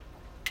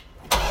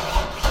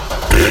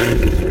You're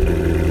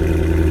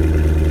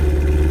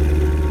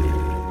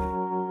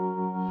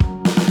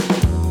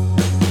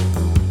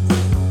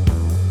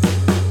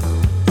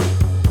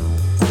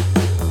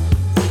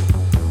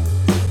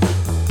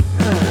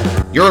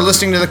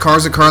listening to the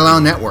Cars of Carlisle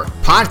Network,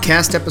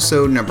 podcast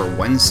episode number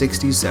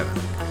 167,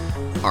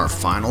 our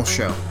final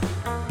show.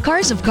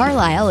 Cars of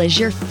Carlisle is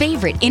your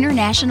favorite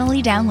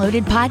internationally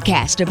downloaded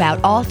podcast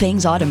about all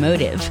things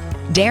automotive.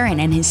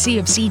 Darren and his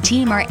CFC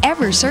team are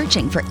ever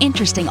searching for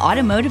interesting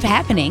automotive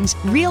happenings,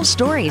 real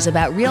stories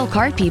about real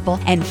car people,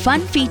 and fun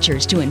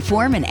features to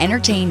inform and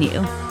entertain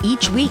you.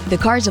 Each week, the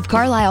Cars of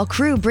Carlisle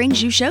crew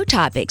brings you show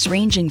topics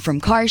ranging from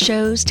car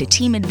shows to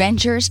team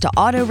adventures to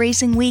auto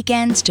racing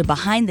weekends to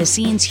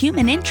behind-the-scenes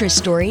human interest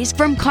stories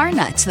from car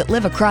nuts that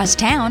live across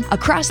town,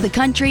 across the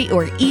country,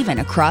 or even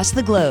across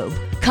the globe.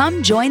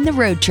 Come join the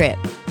road trip.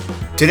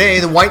 Today,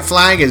 the white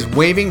flag is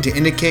waving to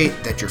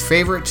indicate that your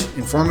favorite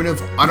informative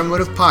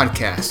automotive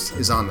podcast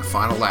is on the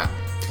final lap.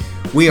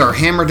 We are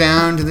hammered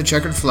down to the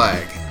checkered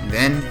flag,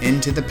 then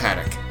into the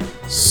paddock.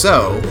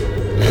 So,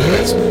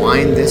 let's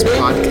wind this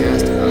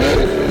podcast up.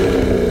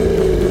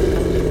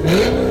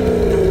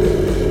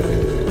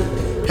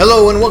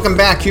 Hello and welcome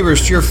back,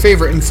 viewers, to your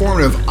favorite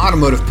informative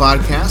automotive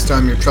podcast.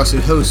 I'm your trusted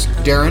host,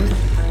 Darren.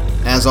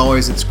 As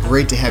always, it's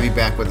great to have you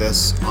back with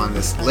us on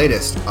this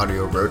latest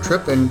audio road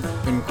trip, and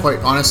quite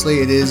honestly,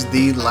 it is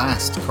the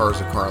last Cars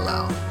of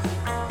Carlisle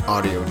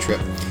audio trip.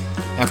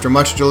 After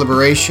much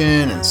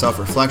deliberation and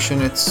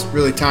self-reflection, it's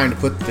really time to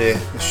put the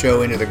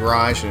show into the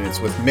garage, and it's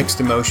with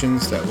mixed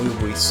emotions that we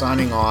will be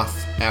signing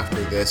off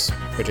after this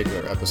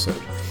particular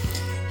episode.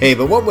 Hey,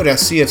 but what would a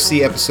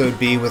CFC episode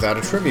be without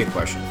a trivia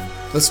question?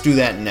 Let's do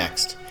that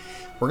next.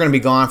 We're going to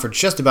be gone for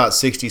just about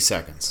 60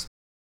 seconds.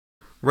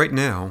 Right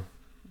now,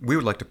 we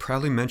would like to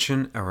proudly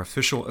mention our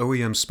official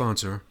OEM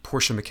sponsor,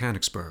 Porsche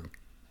Mechanicsburg.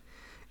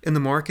 In the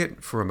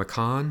market for a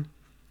Macan,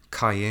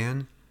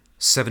 Cayenne,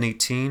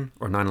 718,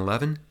 or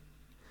 911,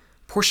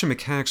 Porsche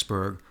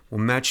Mechanicsburg will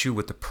match you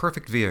with the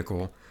perfect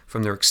vehicle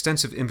from their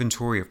extensive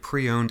inventory of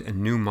pre-owned and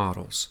new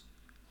models.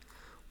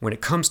 When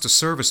it comes to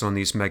service on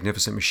these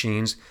magnificent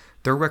machines,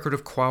 their record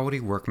of quality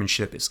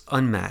workmanship is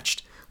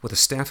unmatched, with a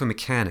staff of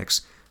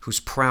mechanics whose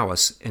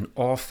prowess in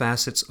all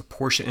facets of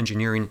Porsche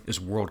engineering is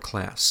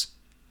world-class.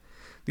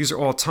 These are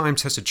all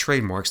time-tested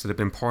trademarks that have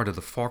been part of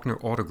the Faulkner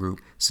Auto Group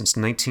since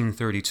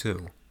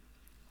 1932.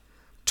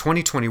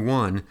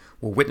 2021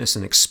 will witness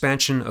an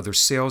expansion of their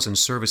sales and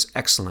service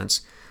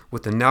excellence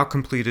with the now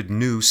completed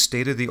new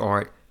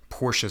state-of-the-art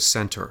Porsche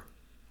Center.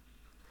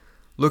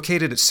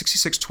 Located at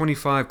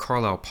 6625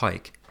 Carlisle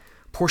Pike,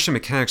 Porsche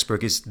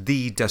Mechanicsburg is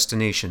the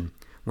destination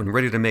when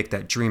ready to make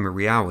that dream a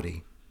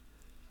reality,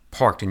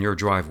 parked in your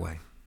driveway.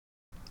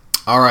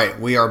 All right,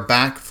 we are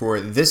back for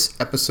this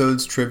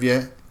episode's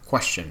trivia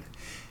question.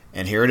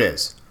 And here it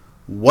is.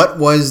 What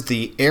was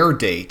the air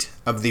date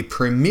of the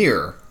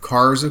premiere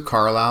Cars of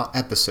Carlisle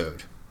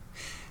episode?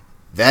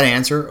 That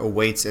answer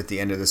awaits at the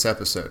end of this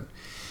episode.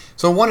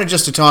 So I wanted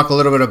just to talk a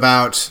little bit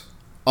about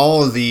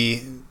all of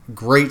the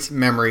great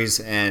memories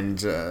and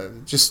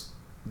just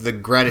the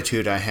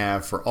gratitude I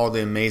have for all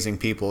the amazing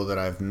people that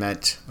I've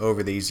met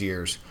over these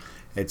years.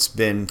 It's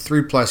been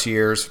 3+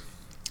 years,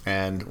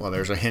 and well,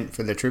 there's a hint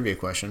for the trivia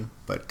question,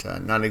 but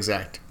not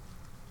exact.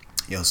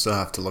 You'll still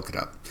have to look it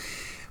up.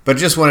 But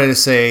just wanted to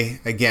say,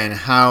 again,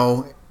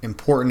 how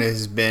important it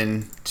has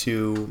been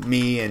to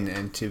me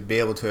and to be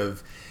able to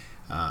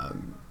have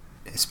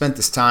spent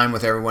this time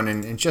with everyone.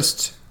 And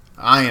just,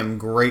 I am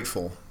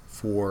grateful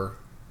for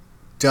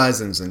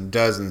dozens and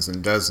dozens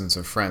and dozens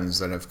of friends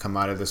that have come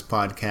out of this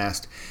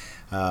podcast.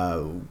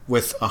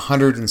 With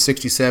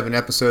 167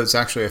 episodes,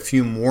 actually a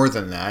few more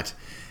than that,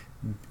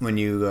 when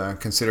you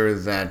consider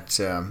that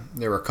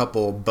there were a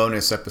couple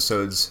bonus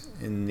episodes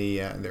in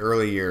the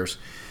early years.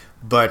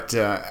 But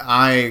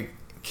I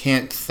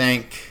can't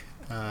thank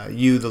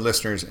you, the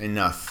listeners,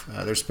 enough.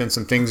 There's been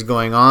some things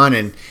going on,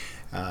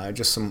 and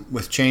just some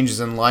with changes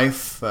in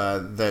life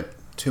that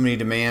too many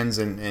demands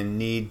and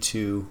need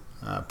to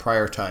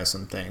prioritize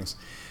some things.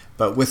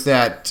 But with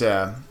that,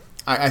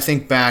 I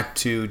think back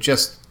to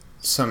just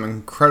some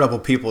incredible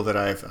people that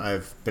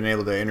I've been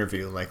able to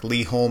interview, like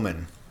Lee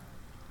Holman,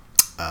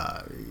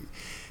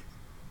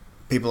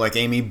 people like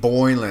Amy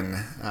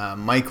Boylan,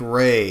 Mike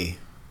Ray,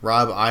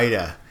 Rob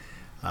Ida,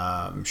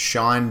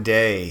 Sean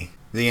Day,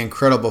 the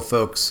incredible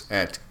folks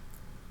at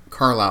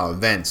Carlisle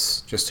Events,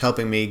 just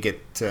helping me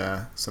get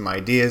some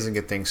ideas and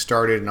get things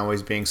started, and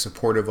always being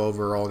supportive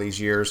over all these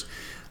years.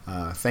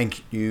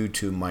 Thank you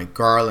to Mike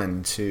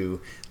Garland, to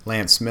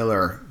Lance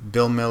Miller,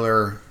 Bill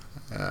Miller,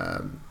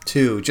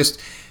 to just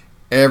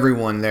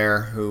everyone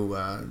there who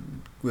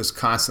was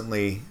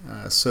constantly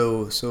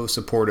so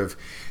supportive.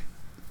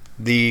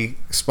 The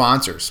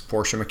sponsors,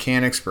 Porsche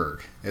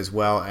Mechanicsburg, as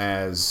well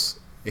as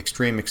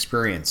Extreme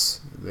Experience.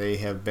 They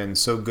have been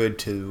so good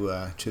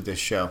to this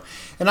show,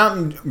 and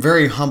I'm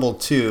very humbled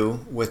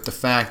too with the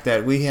fact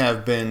that we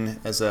have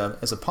been, as a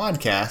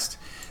podcast,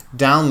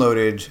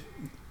 downloaded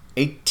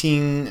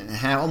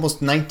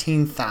almost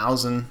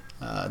 19,000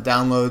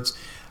 downloads.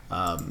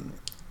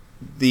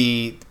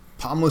 The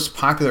most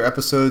popular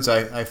episodes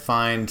I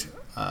find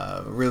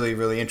really,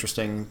 really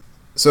interesting.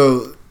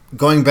 So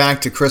going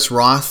back to Chris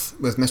Roth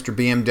with Mr.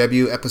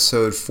 BMW,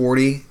 episode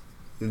 40,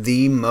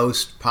 the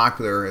most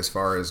popular as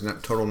far as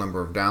total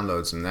number of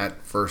downloads, and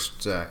that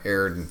first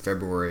aired in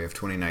February of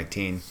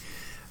 2019.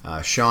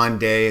 Sean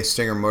Day,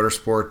 Stinger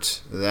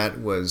Motorsport, that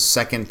was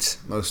second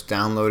most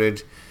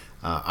downloaded.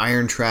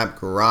 Iron Trap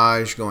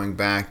Garage, going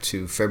back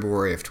to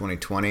February of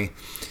 2020.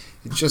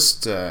 It's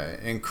just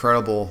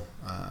incredible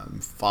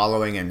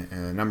following and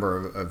a number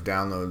of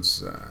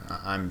downloads.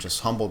 I'm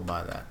just humbled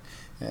by that.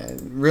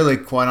 And really,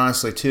 quite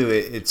honestly, too,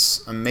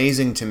 it's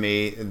amazing to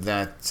me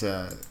that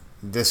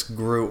this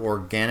grew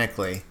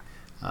organically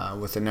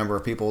with the number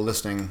of people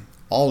listening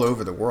all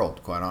over the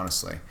world, quite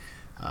honestly.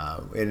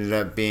 It ended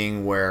up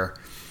being where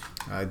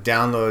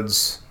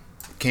downloads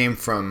came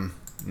from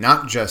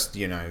not just the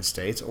United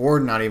States or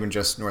not even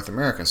just North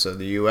America, so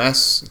the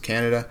US,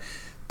 Canada,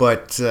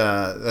 but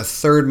the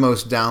third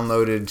most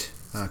downloaded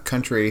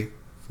country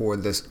for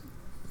this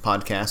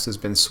podcast has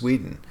been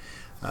Sweden,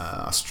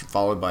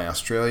 followed by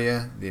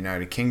Australia, the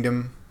United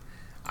Kingdom,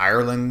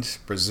 Ireland,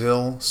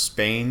 Brazil,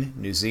 Spain,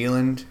 New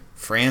Zealand,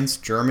 France,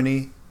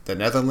 Germany, the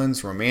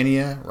Netherlands,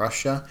 Romania,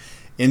 Russia,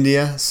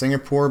 India,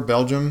 Singapore,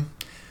 Belgium,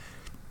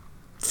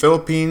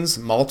 Philippines,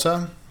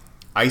 Malta,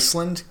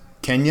 Iceland,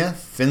 Kenya,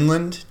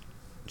 Finland,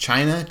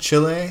 China,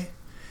 Chile,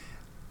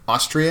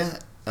 Austria,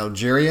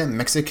 Algeria,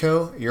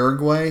 Mexico,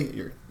 Uruguay,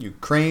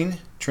 Ukraine,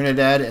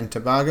 Trinidad and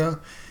Tobago,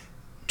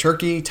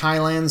 Turkey,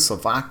 Thailand,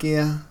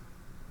 Slovakia,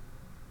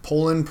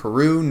 Poland,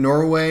 Peru,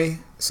 Norway.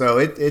 So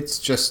it's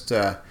just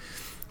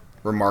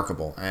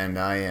remarkable, and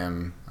I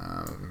am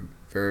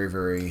very,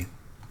 very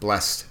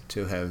blessed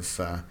to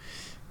have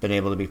been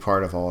able to be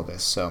part of all of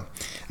this. So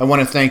I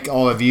want to thank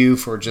all of you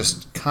for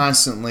just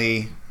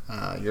constantly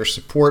your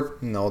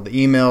support and all the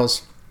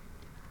emails,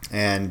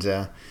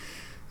 and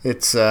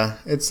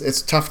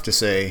it's tough to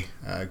say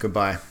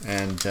goodbye,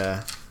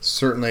 and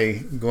certainly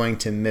going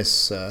to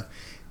miss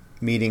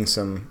meeting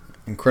some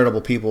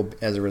incredible people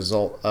as a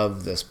result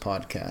of this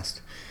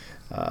podcast.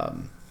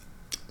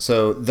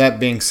 So that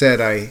being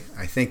said, I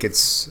think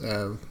it's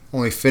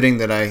only fitting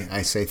that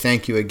I say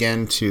thank you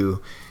again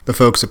to the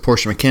folks at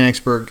Porsche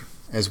Mechanicsburg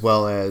as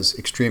well as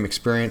Extreme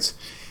Experience.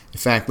 In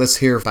fact, let's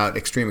hear about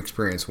Extreme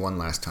Experience one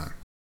last time.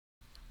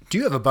 Do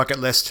you have a bucket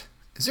list?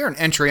 Is there an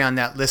entry on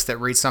that list that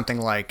reads something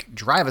like,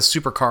 drive a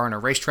supercar on a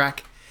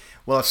racetrack?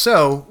 Well, if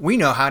so, we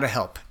know how to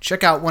help.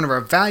 Check out one of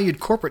our valued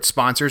corporate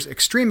sponsors,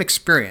 Extreme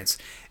Experience.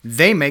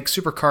 They make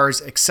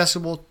supercars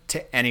accessible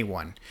to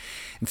anyone.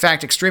 In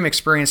fact, Extreme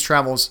Experience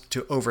travels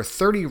to over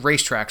 30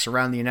 racetracks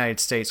around the United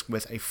States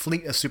with a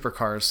fleet of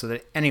supercars so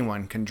that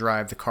anyone can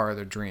drive the car of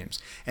their dreams.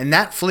 And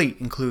that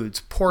fleet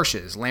includes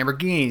Porsches,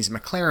 Lamborghinis,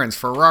 McLarens,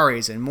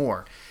 Ferraris, and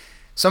more.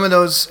 Some of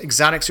those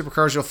exotic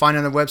supercars you'll find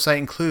on their website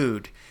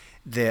include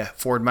the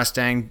Ford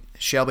Mustang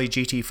Shelby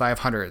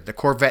GT500, the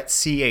Corvette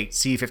C8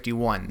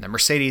 C51, the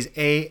Mercedes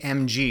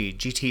AMG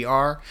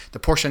GTR, the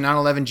Porsche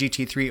 911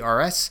 GT3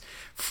 RS,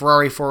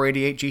 Ferrari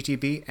 488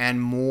 GTB,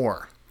 and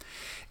more.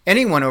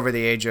 Anyone over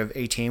the age of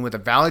 18 with a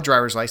valid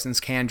driver's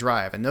license can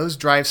drive, and those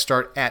drives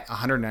start at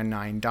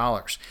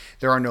 $109.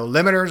 There are no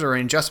limiters or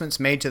adjustments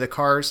made to the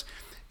cars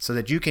so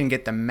that you can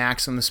get the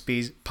maximum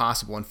speed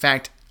possible. In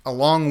fact,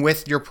 along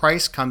with your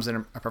price comes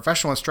a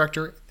professional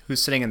instructor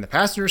who's sitting in the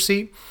passenger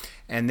seat,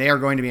 and they are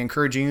going to be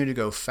encouraging you to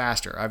go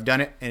faster. I've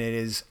done it, and it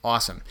is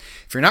awesome.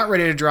 If you're not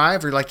ready to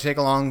drive or you'd like to take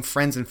along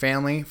friends and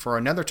family for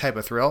another type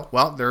of thrill,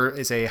 well, there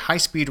is a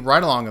high-speed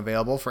ride-along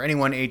available for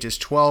anyone ages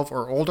 12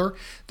 or older.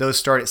 Those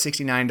start at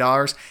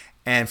 $69.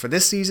 And for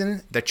this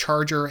season, the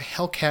Charger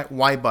Hellcat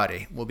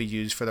Y-Body will be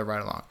used for the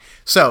ride-along.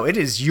 So it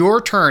is your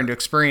turn to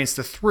experience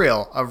the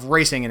thrill of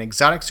racing an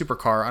exotic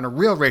supercar on a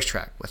real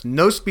racetrack with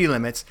no speed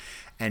limits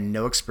and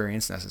no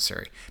experience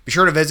necessary. Be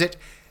sure to visit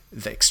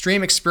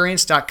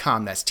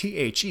theextremeexperience.com. That's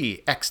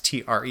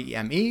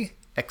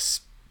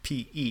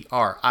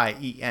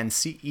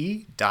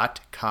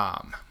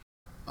THEXTREMEXPERIENCE.com.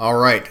 All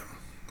right,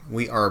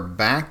 we are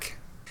back.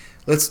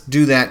 Let's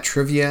do that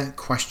trivia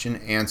question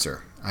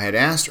answer. I had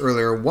asked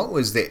earlier what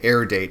was the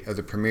air date of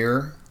the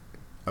premiere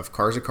of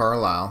Cars of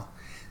Carlisle,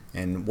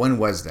 and when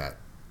was that?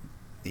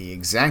 The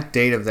exact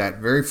date of that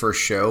very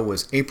first show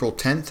was April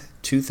 10th,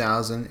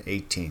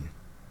 2018.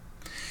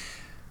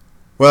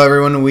 Well,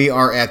 everyone, we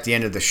are at the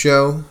end of the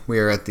show. We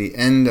are at the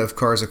end of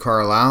Cars of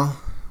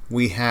Carlisle.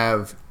 We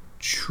have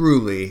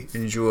truly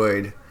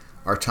enjoyed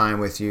our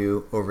time with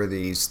you over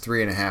these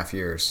 3.5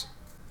 years.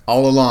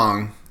 All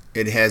along,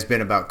 it has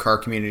been about car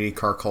community,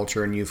 car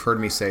culture, and you've heard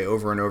me say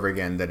over and over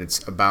again that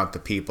it's about the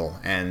people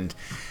and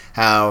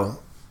how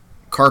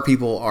car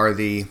people are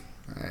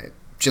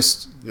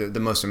just the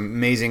most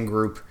amazing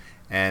group,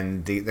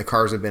 and the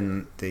cars have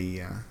been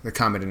the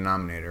common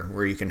denominator,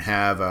 where you can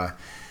have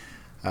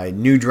a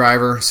new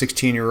driver,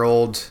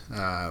 16-year-old,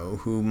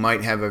 who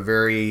might have a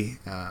very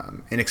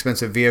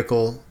inexpensive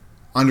vehicle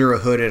under a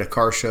hood at a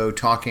car show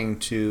talking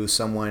to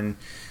someone,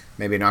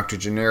 maybe an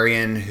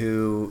octogenarian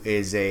who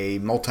is a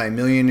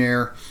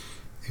multimillionaire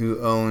who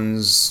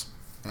owns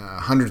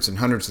hundreds and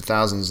hundreds of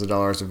thousands of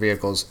dollars of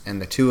vehicles,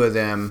 and the two of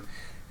them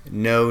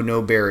know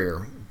no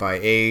barrier by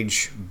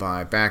age,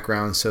 by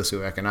background,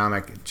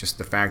 socioeconomic, just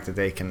the fact that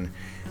they can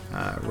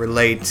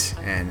relate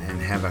and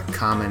have a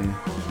common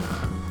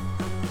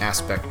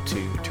aspect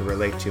to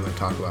relate to and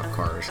talk about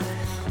cars.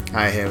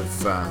 I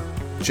have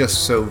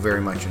just so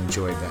very much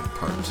enjoyed that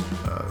part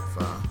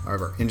of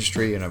our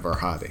industry and of our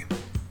hobby.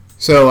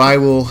 So I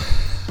will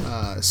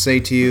say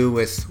to you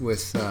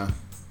with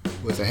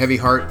a heavy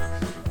heart,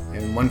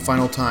 and one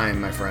final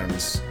time, my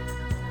friends,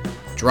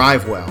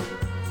 drive well,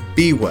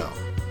 be well,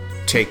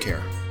 take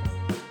care.